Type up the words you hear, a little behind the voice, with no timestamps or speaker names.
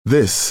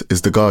This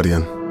is The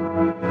Guardian.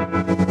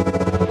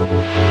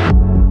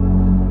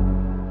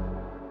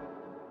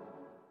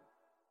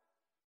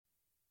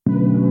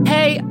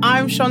 Hey,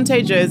 I'm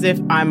Shante Joseph.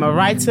 I'm a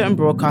writer and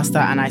broadcaster,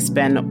 and I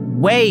spend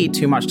way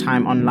too much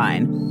time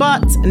online.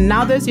 But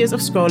now those years of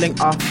scrolling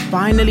are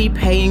finally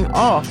paying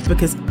off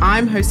because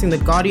I'm hosting The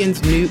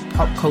Guardian's new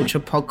pop culture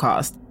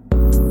podcast.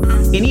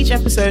 In each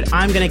episode,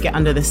 I'm going to get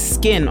under the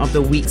skin of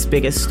the week's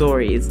biggest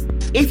stories.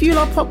 If you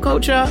love pop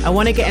culture and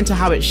want to get into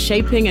how it's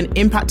shaping and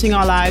impacting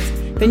our lives,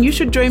 then you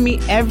should join me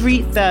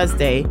every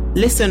Thursday.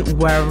 Listen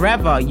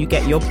wherever you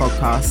get your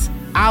podcasts.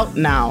 Out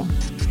now.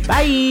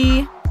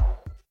 Bye.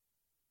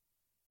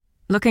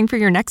 Looking for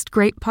your next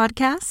great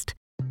podcast?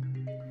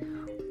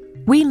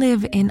 We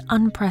live in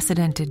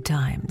unprecedented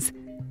times.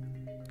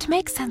 To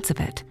make sense of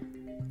it,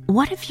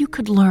 what if you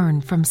could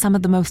learn from some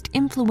of the most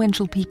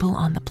influential people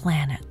on the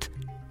planet?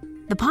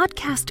 The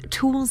podcast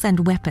Tools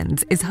and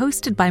Weapons is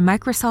hosted by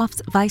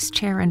Microsoft's Vice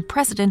Chair and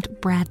President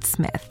Brad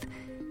Smith.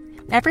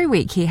 Every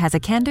week, he has a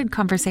candid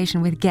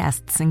conversation with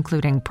guests,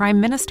 including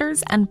prime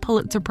ministers and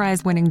Pulitzer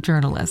Prize-winning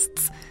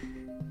journalists.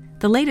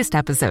 The latest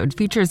episode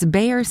features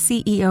Bayer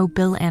CEO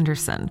Bill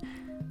Anderson.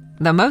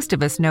 Though most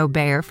of us know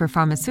Bayer for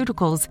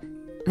pharmaceuticals,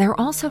 they're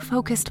also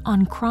focused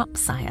on crop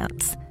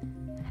science.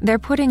 They're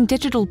putting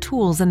digital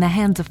tools in the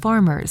hands of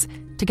farmers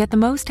to get the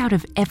most out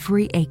of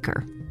every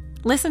acre.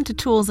 Listen to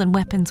Tools and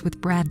Weapons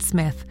with Brad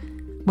Smith,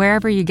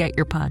 wherever you get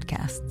your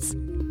podcasts.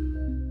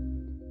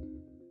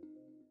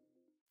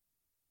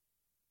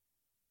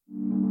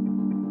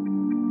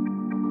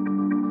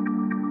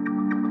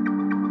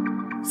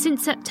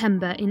 Since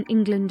September in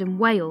England and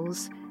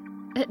Wales,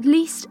 at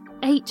least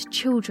 8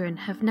 children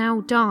have now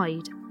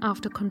died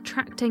after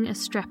contracting a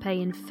strep A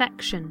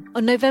infection.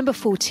 On November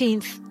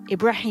 14th,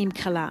 Ibrahim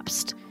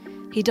collapsed.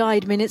 He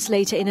died minutes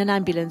later in an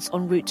ambulance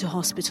en route to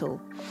hospital.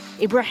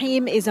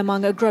 Ibrahim is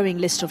among a growing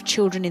list of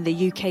children in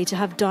the UK to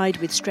have died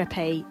with strep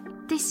A.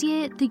 This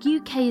year, the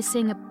UK is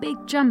seeing a big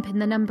jump in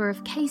the number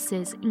of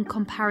cases in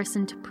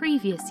comparison to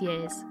previous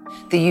years.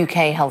 The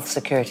UK Health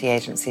Security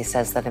Agency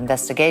says that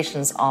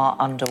investigations are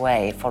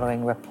underway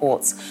following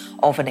reports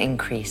of an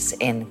increase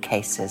in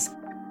cases.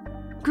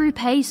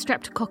 Group A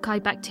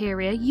streptococci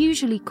bacteria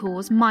usually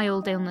cause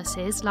mild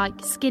illnesses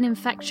like skin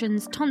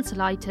infections,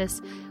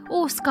 tonsillitis,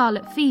 or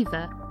scarlet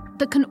fever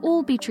that can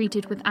all be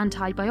treated with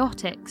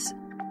antibiotics.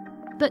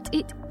 But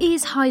it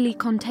is highly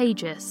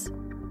contagious,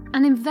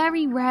 and in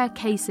very rare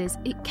cases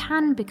it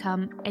can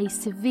become a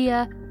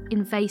severe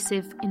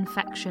invasive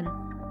infection.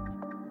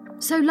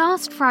 So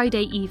last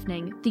Friday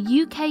evening,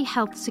 the UK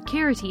Health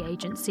Security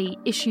Agency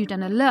issued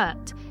an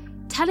alert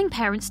telling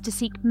parents to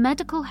seek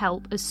medical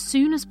help as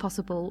soon as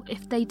possible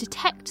if they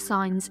detect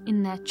signs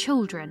in their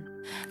children.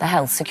 The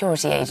Health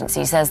Security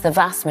Agency says the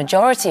vast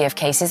majority of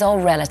cases are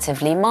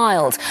relatively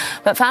mild,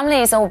 but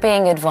families are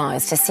being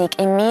advised to seek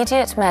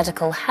immediate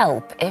medical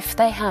help if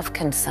they have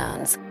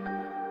concerns.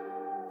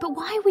 But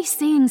why are we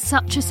seeing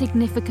such a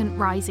significant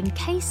rise in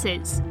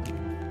cases?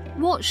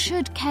 What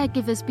should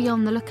caregivers be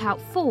on the lookout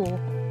for?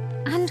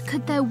 And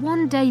could there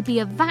one day be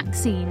a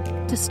vaccine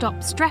to stop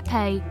strep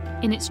A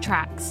in its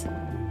tracks?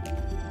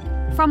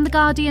 From The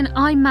Guardian,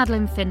 I'm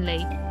Madeleine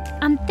Finlay,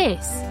 and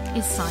this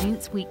is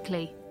Science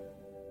Weekly.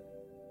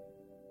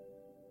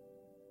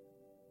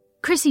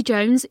 Chrissy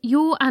Jones,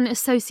 you're an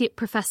Associate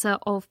Professor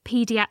of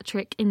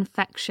Paediatric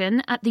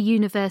Infection at the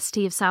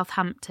University of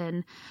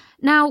Southampton.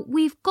 Now,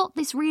 we've got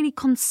this really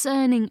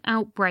concerning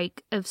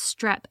outbreak of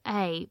strep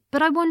A,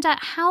 but I wonder,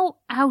 how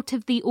out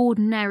of the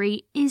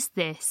ordinary is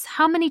this?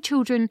 How many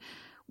children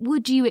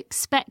would you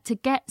expect to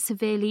get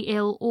severely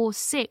ill or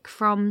sick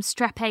from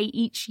strep A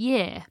each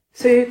year?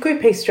 So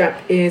Group A strep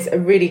is a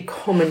really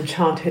common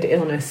childhood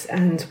illness,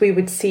 and we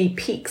would see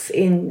peaks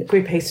in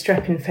Group A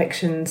strep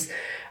infections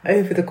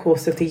over the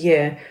course of the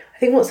year. I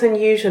think what's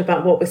unusual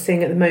about what we're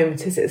seeing at the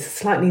moment is it's a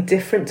slightly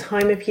different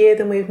time of year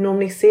than we would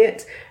normally see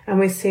it, and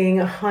we're seeing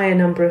a higher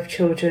number of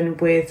children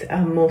with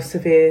more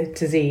severe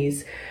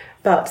disease.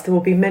 But there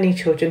will be many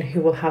children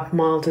who will have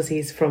mild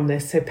disease from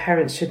this, so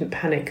parents shouldn't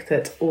panic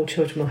that all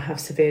children will have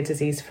severe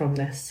disease from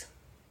this.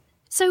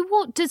 So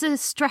what does a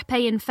strep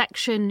A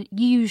infection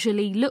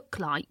usually look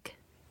like?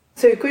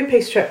 So Group A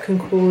strep can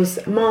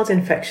cause mild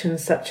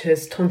infections such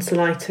as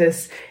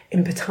tonsillitis,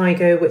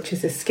 impetigo, which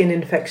is a skin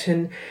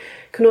infection.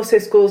 Can also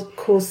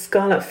cause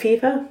scarlet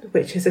fever,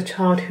 which is a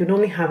child who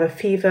normally have a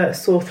fever, a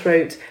sore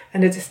throat,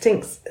 and a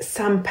distinct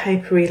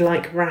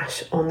sandpapery-like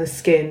rash on the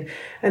skin.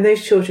 And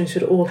those children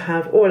should all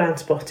have oral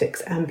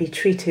antibiotics and be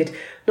treated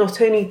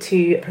not only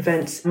to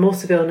prevent more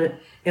severe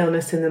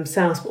illness in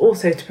themselves, but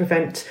also to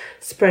prevent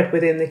spread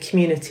within the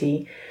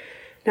community.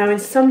 Now, in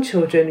some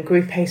children,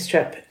 Group A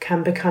strep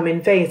can become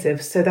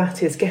invasive, so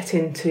that is get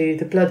into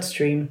the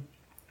bloodstream.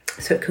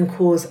 So it can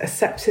cause a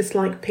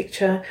sepsis-like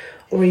picture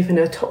or even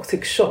a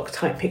toxic shock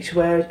type picture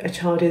where a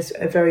child is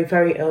very,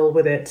 very ill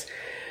with it.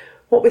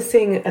 What we're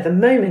seeing at the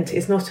moment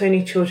is not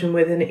only children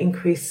with an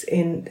increase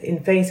in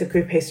invasive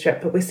group A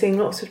strep, but we're seeing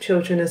lots of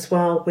children as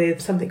well with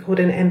something called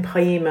an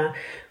empyema,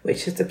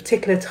 which is a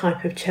particular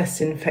type of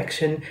chest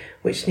infection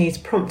which needs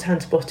prompt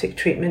antibiotic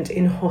treatment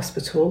in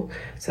hospital.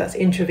 So that's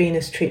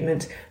intravenous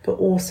treatment, but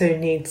also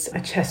needs a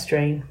chest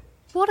drain.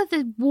 What are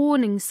the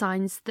warning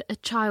signs that a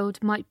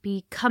child might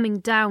be coming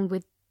down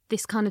with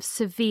this kind of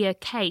severe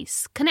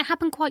case? Can it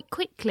happen quite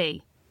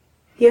quickly?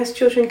 Yes,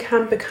 children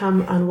can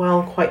become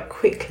unwell quite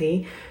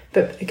quickly,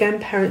 but again,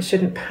 parents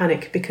shouldn't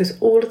panic because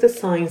all of the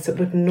signs that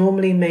would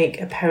normally make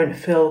a parent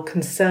feel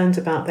concerned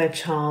about their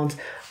child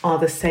are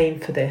the same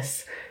for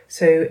this.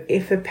 So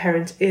if a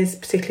parent is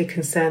particularly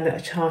concerned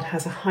that a child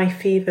has a high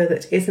fever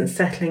that isn't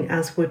settling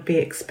as would be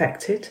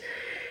expected,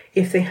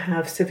 if they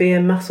have severe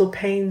muscle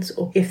pains,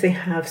 or if they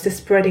have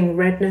spreading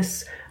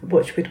redness,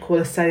 which we'd call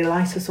a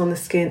cellulitis on the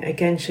skin,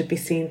 again should be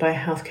seen by a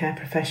healthcare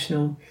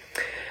professional.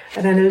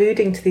 And then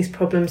alluding to these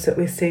problems that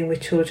we're seeing with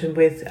children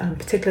with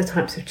particular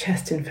types of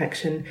chest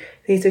infection,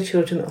 these are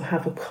children that will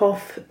have a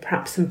cough,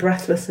 perhaps some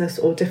breathlessness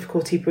or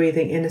difficulty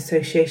breathing in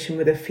association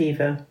with a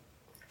fever.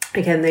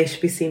 Again, they should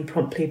be seen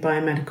promptly by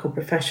a medical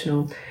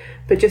professional.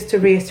 But just to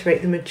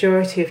reiterate, the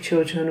majority of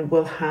children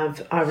will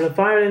have either a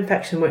viral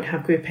infection, won't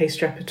have group A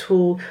strep at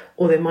all,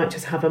 or they might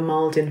just have a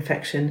mild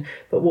infection.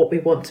 But what we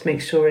want to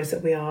make sure is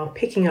that we are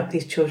picking up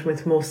these children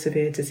with more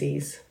severe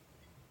disease.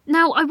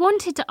 Now, I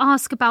wanted to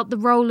ask about the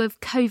role of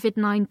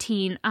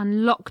COVID-19 and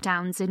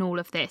lockdowns in all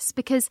of this,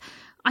 because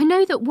I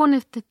know that one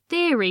of the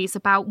theories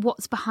about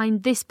what's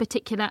behind this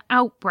particular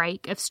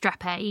outbreak of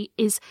strep A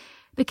is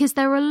because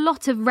there are a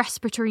lot of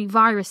respiratory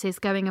viruses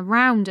going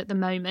around at the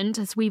moment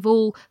as we've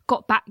all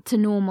got back to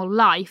normal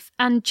life,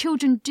 and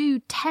children do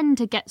tend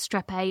to get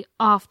strep A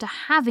after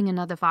having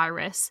another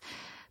virus.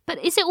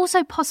 But is it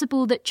also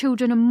possible that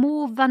children are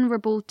more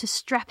vulnerable to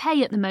strep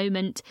A at the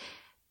moment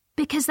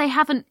because they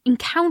haven't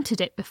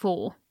encountered it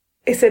before?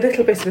 It's a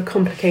little bit of a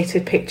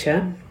complicated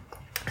picture.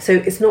 So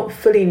it's not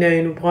fully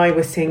known why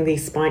we're seeing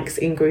these spikes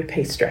in group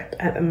A strep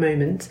at the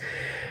moment.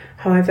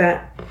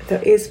 However,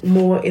 there is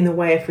more in the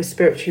way of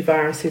respiratory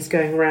viruses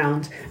going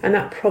around, and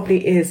that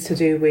probably is to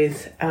do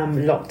with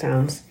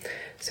lockdowns.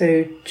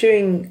 So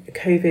during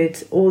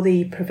COVID, all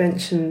the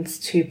preventions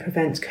to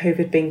prevent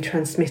COVID being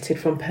transmitted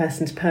from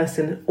person to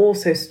person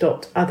also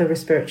stopped other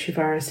respiratory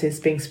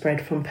viruses being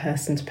spread from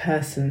person to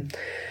person.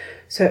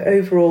 So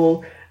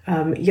overall,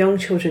 young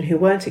children who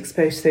weren't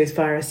exposed to those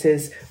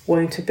viruses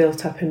won't have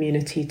built up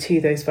immunity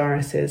to those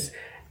viruses.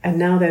 And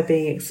now they're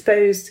being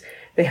exposed,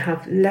 they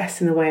have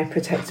less in the way of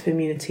protective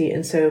immunity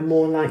and so are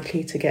more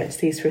likely to get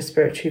these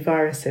respiratory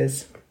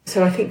viruses.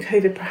 So I think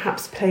COVID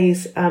perhaps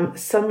plays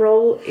some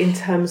role in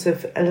terms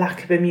of a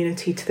lack of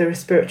immunity to the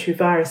respiratory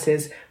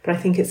viruses, but I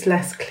think it's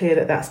less clear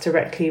that that's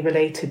directly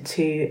related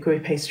to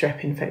group A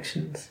strep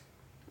infections.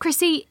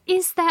 Chrissy,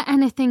 is there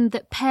anything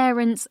that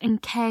parents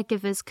and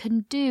caregivers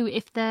can do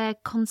if they're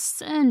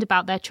concerned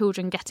about their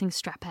children getting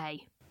strep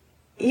A?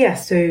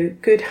 Yes, so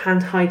good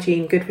hand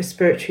hygiene, good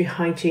respiratory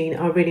hygiene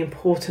are really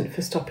important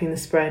for stopping the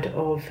spread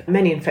of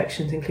many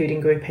infections,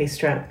 including group A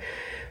strep.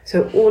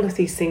 So all of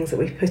these things that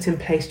we've put in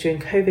place during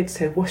COVID,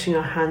 so washing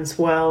our hands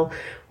well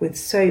with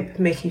soap,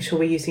 making sure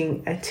we're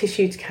using a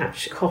tissue to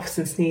catch coughs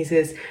and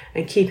sneezes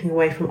and keeping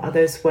away from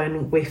others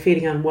when we're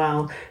feeling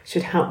unwell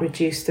should help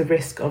reduce the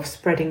risk of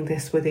spreading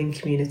this within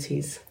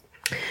communities.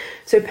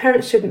 So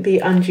parents shouldn't be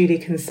unduly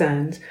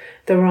concerned.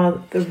 There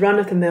are the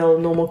run-of-the-mill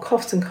normal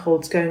coughs and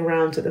colds going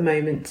around at the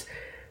moment.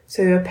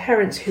 So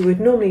parents who would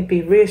normally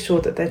be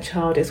reassured that their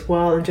child is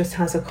well and just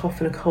has a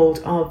cough and a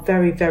cold are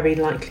very, very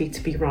likely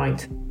to be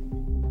right.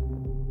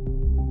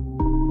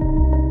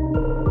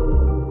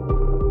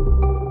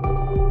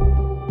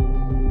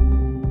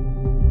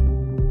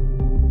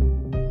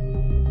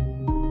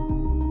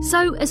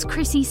 So, as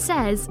Chrissy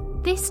says,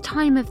 this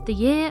time of the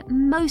year,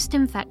 most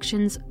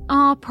infections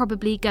are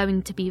probably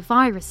going to be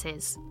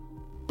viruses.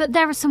 But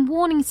there are some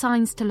warning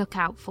signs to look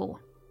out for.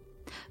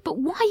 But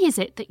why is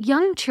it that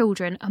young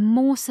children are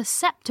more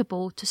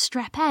susceptible to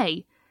strep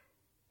A?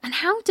 And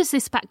how does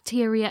this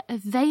bacteria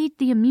evade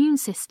the immune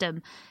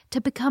system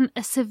to become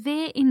a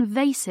severe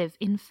invasive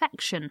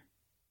infection?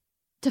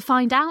 To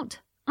find out,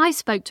 I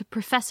spoke to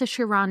Professor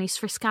Shirani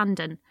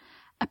Sriskandan,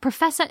 a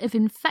professor of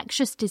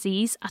infectious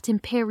disease at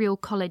Imperial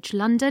College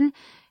London,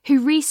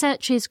 who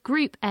researches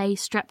Group A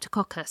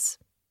streptococcus.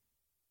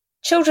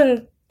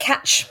 Children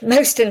catch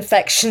most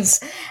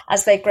infections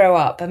as they grow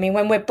up. I mean,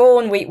 when we're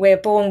born, we're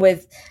born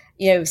with,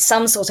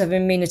 some sort of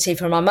immunity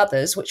from our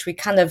mothers, which we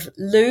kind of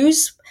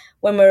lose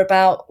when we're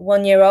about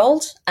 1 year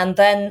old. And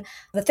then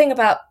the thing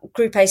about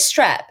Group A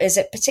strep is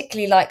it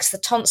particularly likes the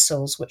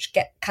tonsils, which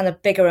get kind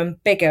of bigger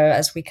and bigger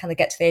as we kind of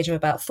get to the age of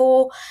about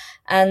 4.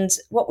 And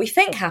what we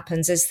think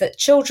happens is that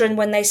children,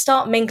 when they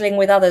start mingling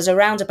with others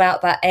around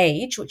about that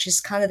age, which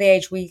is kind of the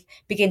age we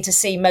begin to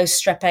see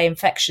most strep A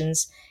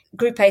infections,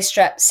 Group A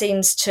strep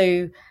seems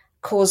to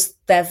cause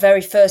their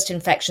very first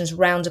infections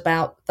round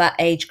about that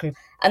age group.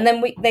 And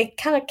then they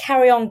kind of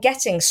carry on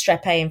getting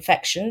strep A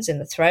infections in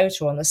the throat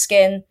or on the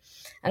skin.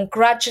 and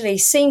gradually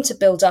seem to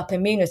build up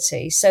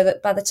immunity so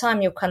that by the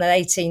time you're kind of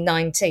 18,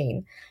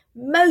 19,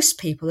 most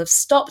people have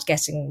stopped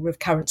getting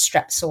recurrent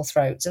strep sore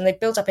throats and they've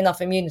built up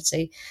enough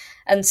immunity.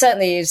 And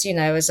certainly as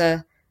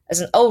an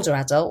older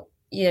adult,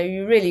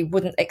 you really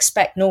wouldn't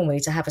expect normally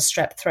to have a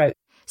strep throat.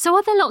 So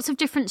are there lots of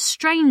different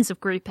strains of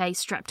Group A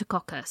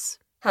Streptococcus?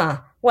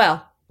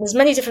 Well, there's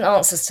many different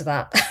answers to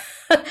that.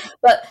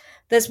 But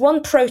there's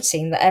one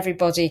protein that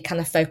everybody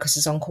kind of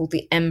focuses on called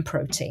the M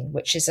protein,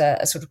 which is a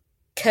sort of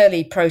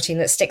curly protein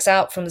that sticks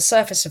out from the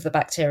surface of the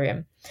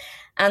bacterium.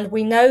 And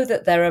we know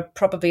that there are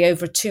probably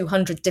over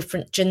 200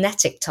 different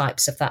genetic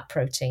types of that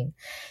protein.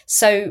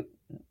 So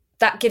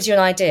that gives you an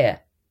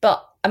idea.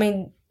 But,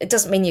 it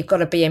doesn't mean you've got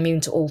to be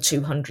immune to all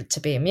 200 to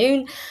be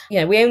immune.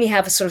 We only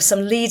have sort of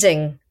some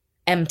leading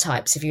M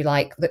types, if you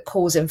like, that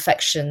cause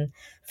infection,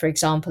 for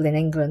example, in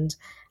England.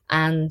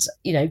 And,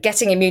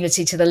 getting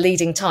immunity to the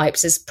leading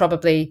types is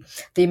probably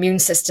the immune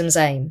system's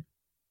aim.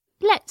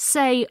 Let's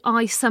say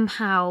I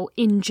somehow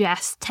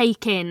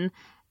take in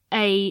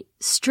a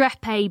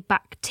Strep A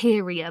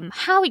bacterium.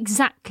 How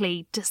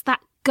exactly does that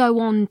go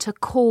on to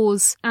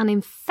cause an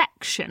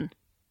infection?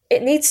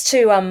 It needs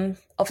to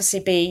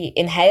obviously be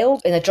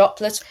inhaled in a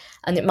droplet,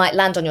 and it might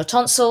land on your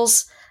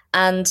tonsils.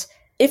 And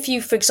if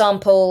you, for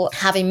example,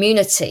 have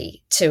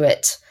immunity to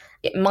it,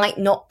 it might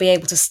not be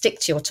able to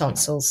stick to your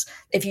tonsils.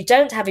 If you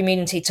don't have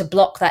immunity to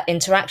block that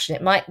interaction,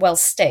 it might well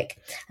stick.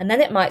 And then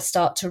it might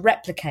start to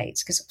replicate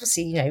because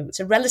obviously, it's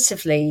a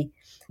relatively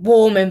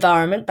warm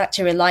environment,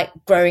 bacteria like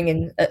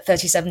growing at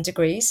 37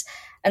 degrees.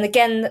 And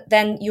again,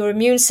 then your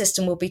immune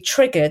system will be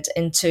triggered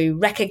into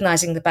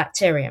recognizing the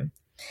bacterium.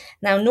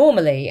 Now,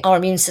 normally our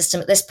immune system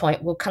at this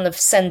point will kind of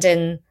send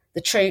in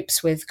the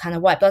troops with kind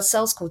of white blood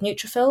cells called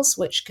neutrophils,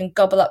 which can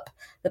gobble up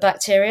the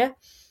bacteria.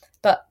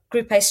 But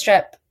Group A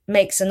strep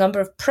makes a number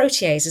of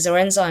proteases or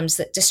enzymes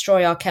that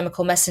destroy our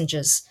chemical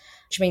messengers,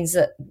 which means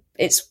that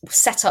it's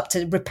set up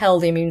to repel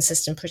the immune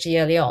system pretty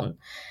early on.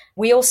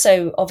 We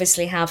also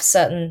obviously have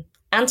certain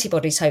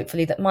antibodies,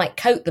 hopefully, that might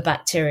coat the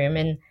bacterium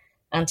in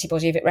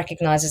antibody if it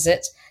recognizes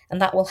it, and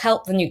that will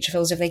help the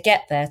neutrophils if they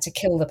get there to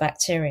kill the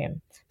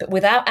bacterium. But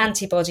without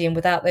antibody and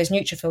without those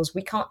neutrophils,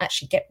 we can't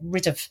actually get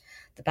rid of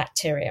the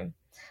bacterium.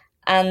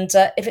 And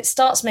if it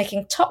starts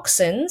making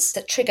toxins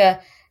that trigger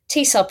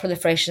T-cell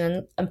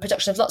proliferation and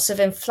production of lots of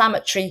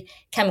inflammatory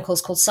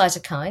chemicals called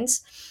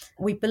cytokines,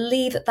 we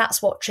believe that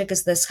that's what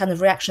triggers this kind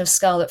of reaction of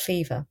scarlet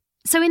fever.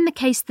 So in the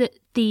case that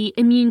the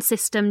immune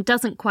system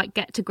doesn't quite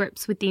get to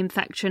grips with the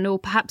infection or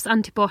perhaps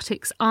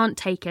antibiotics aren't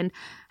taken,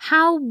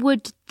 how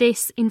would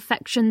this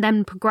infection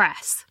then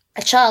progress?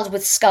 A child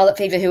with scarlet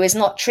fever who is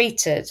not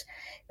treated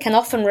can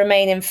often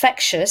remain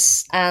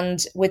infectious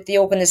and with the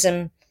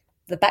organism,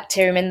 the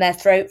bacterium in their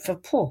throat for,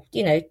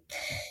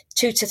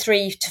 2 to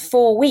 3 to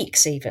 4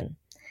 weeks even.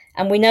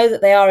 And we know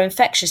that they are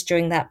infectious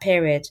during that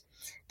period.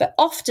 But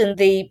often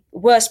the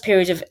worst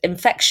period of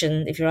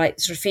infection, if you like,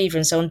 sort of fever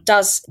and so on,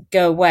 does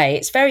go away.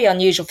 It's very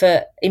unusual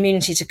for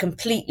immunity to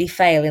completely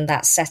fail in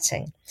that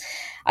setting.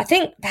 I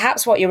think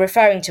perhaps what you're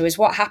referring to is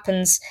what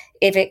happens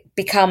if it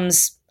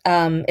becomes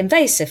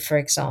invasive, for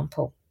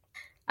example.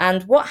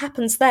 And what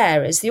happens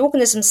there is the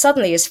organism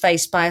suddenly is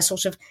faced by a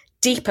sort of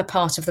deeper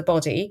part of the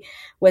body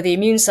where the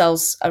immune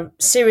cells are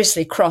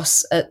seriously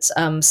cross at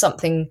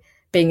something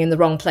being in the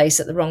wrong place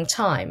at the wrong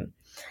time.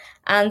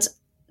 And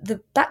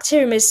the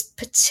bacterium is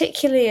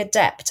particularly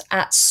adept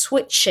at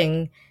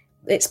switching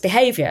its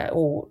behavior,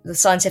 or the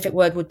scientific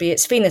word would be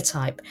its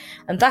phenotype.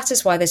 And that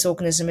is why this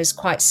organism is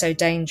quite so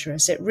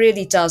dangerous. It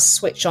really does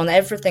switch on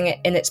everything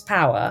in its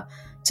power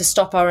to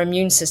stop our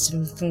immune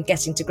system from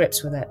getting to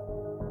grips with it.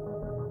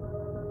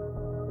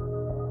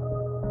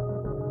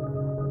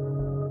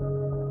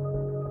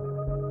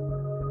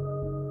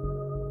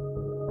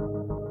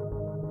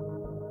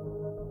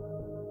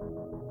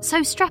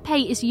 So Strep A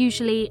is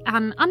usually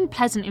an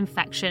unpleasant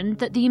infection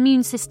that the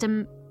immune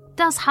system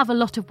does have a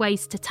lot of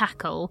ways to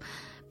tackle,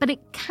 but it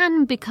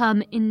can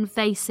become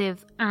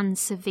invasive and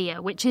severe,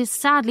 which is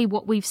sadly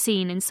what we've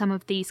seen in some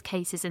of these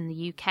cases in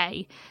the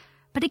UK.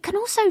 But it can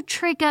also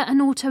trigger an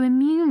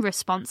autoimmune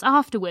response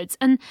afterwards,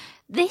 and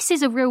this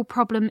is a real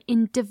problem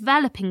in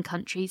developing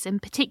countries in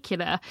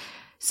particular.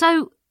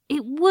 So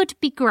it would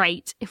be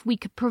great if we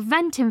could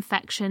prevent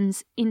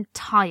infections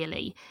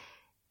entirely.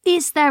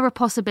 Is there a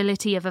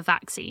possibility of a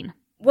vaccine?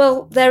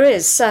 Well, there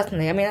is,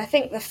 certainly. I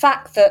think the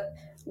fact that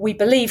we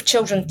believe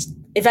children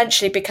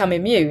eventually become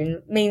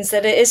immune means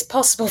that it is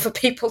possible for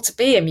people to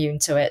be immune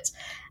to it.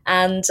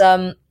 And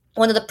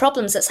one of the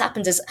problems that's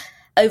happened is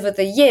over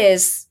the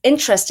years,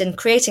 interest in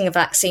creating a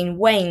vaccine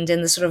waned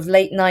in the sort of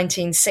late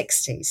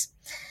 1960s.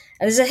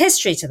 And there's a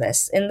history to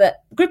this, in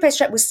that Group A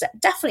strep was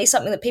definitely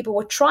something that people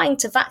were trying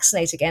to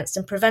vaccinate against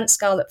and prevent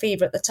scarlet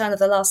fever at the turn of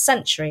the last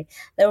century.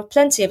 There were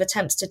plenty of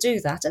attempts to do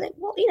that, and it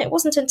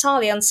wasn't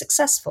entirely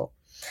unsuccessful.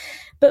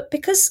 But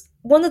because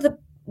one of the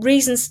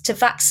reasons to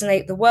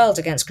vaccinate the world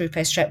against Group A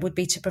strep would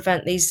be to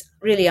prevent these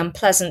really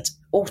unpleasant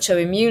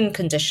autoimmune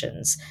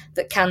conditions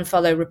that can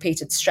follow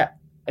repeated strep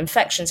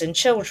infections in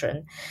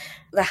children,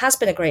 there has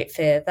been a great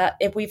fear that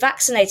if we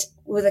vaccinate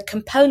with a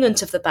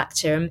component of the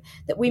bacterium,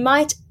 that we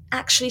might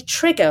actually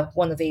trigger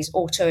one of these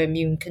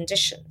autoimmune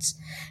conditions.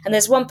 And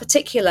there's one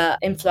particular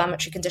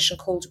inflammatory condition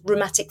called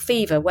rheumatic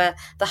fever, where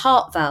the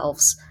heart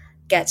valves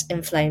get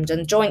inflamed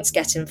and joints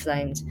get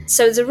inflamed.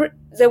 So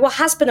there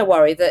has been a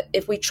worry that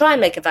if we try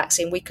and make a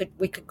vaccine, we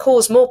could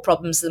cause more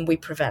problems than we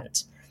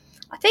prevent.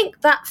 I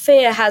think that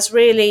fear has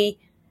really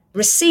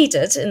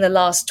receded in the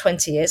last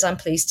 20 years, I'm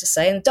pleased to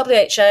say, and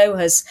WHO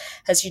has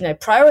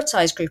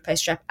prioritised Group A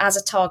strep as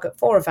a target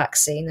for a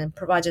vaccine and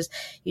provided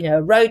a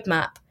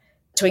roadmap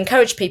to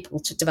encourage people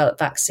to develop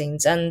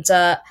vaccines. And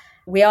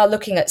we are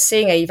looking at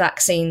seeing a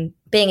vaccine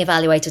being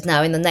evaluated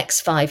now in the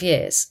next 5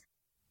 years.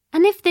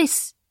 And if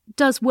this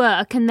does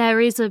work and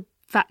there is a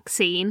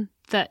vaccine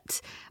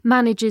that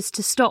manages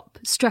to stop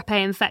strep A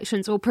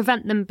infections or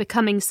prevent them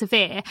becoming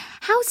severe,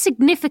 how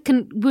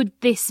significant would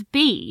this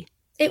be?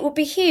 It would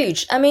be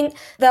huge. I mean,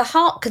 the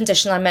heart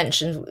condition I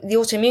mentioned, the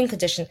autoimmune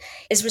condition,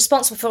 is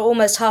responsible for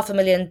almost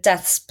 500,000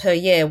 deaths per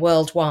year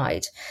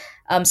worldwide.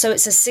 So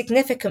it's a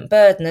significant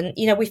burden,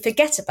 and, we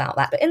forget about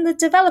that. But in the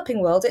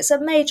developing world, it's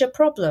a major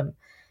problem.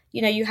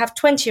 You have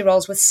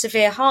 20-year-olds with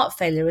severe heart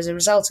failure as a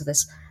result of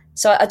this.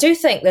 So I do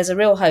think there's a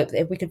real hope that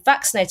if we could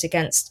vaccinate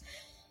against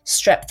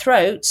strep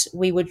throat,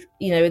 we would,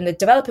 in the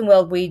developing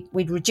world, we'd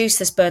reduce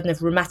this burden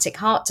of rheumatic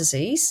heart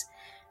disease.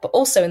 But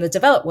also in the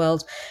developed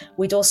world,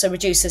 we'd also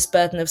reduce this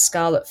burden of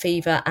scarlet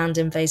fever and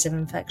invasive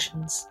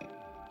infections.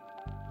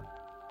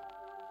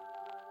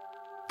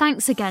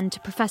 Thanks again to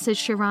Professors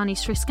Shirani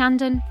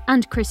Sriskandan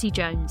and Chrissy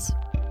Jones.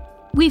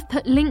 We've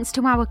put links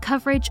to our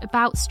coverage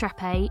about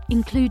strep A,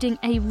 including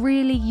a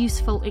really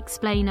useful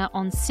explainer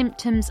on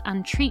symptoms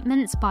and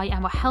treatments by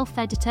our health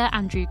editor,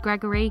 Andrew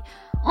Gregory,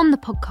 on the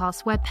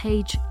podcast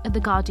webpage at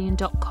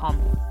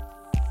theguardian.com.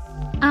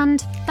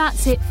 And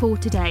that's it for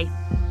today.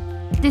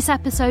 This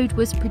episode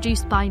was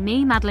produced by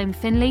me, Madeleine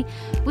Finlay,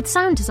 with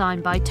sound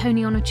design by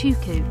Tony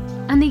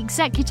Onochukwu, and the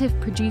executive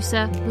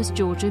producer was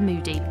Georgia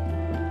Moody.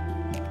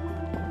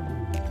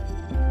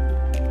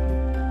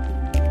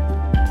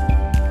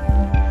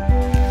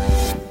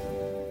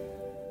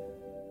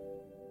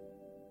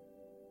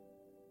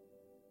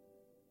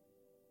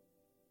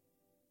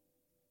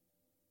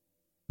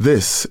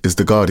 This is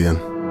The Guardian.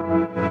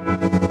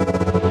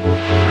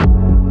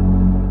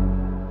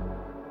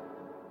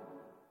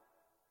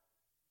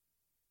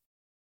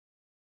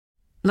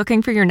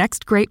 Looking for your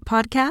next great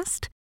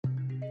podcast?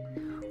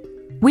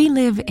 We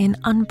live in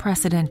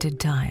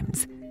unprecedented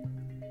times.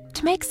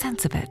 To make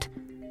sense of it,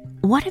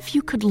 what if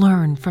you could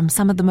learn from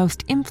some of the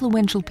most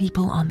influential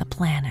people on the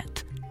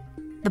planet?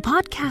 The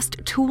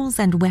podcast Tools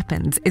and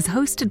Weapons is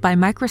hosted by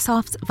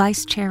Microsoft's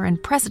Vice Chair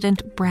and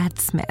President Brad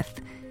Smith.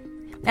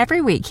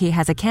 Every week, he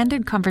has a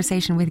candid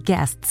conversation with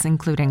guests,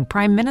 including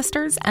prime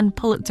ministers and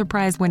Pulitzer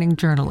Prize-winning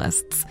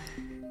journalists.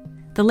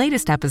 The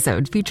latest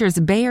episode features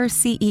Bayer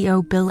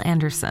CEO Bill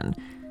Anderson.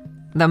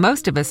 Though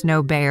most of us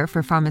know Bayer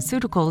for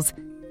pharmaceuticals,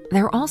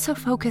 they're also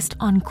focused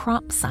on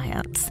crop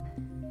science.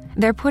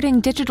 They're putting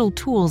digital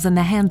tools in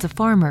the hands of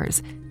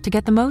farmers to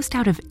get the most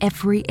out of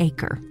every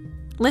acre.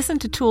 Listen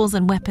to Tools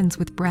and Weapons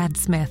with Brad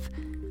Smith,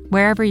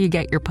 wherever you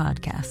get your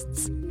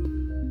podcasts.